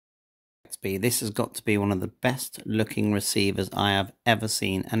SSB. This has got to be one of the best looking receivers I have ever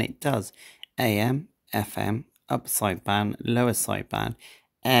seen, and it does AM, FM, upper sideband, lower sideband,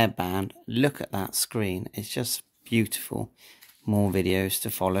 airband. Look at that screen, it's just beautiful. More videos to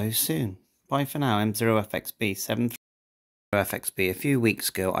follow soon. Bye for now. M0FXB73. FXB. A few weeks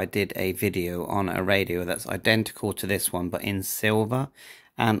ago I did a video on a radio that's identical to this one but in silver,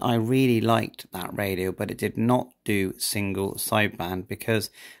 and I really liked that radio, but it did not do single sideband, because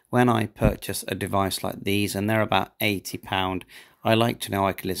when I purchase a device like these, and they're about £80, I like to know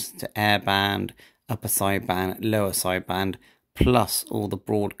I can listen to airband, upper sideband, lower sideband, plus all the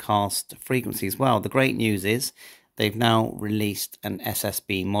broadcast frequencies. Well, the great news is they've now released an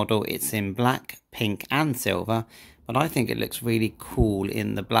SSB model. It's in black, pink and silver, but I think it looks really cool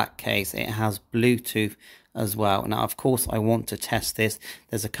in the black case. It has Bluetooth as well. Now, of course, I want to test this.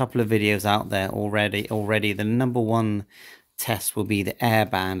 There's a couple of videos out there already. The number one test will be the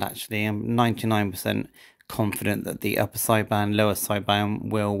airband, actually. I'm 99% confident that the upper sideband, lower sideband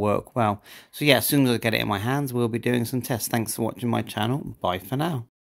will work well. So yeah, as soon as I get it in my hands, we'll be doing some tests. Thanks for watching my channel. Bye for now.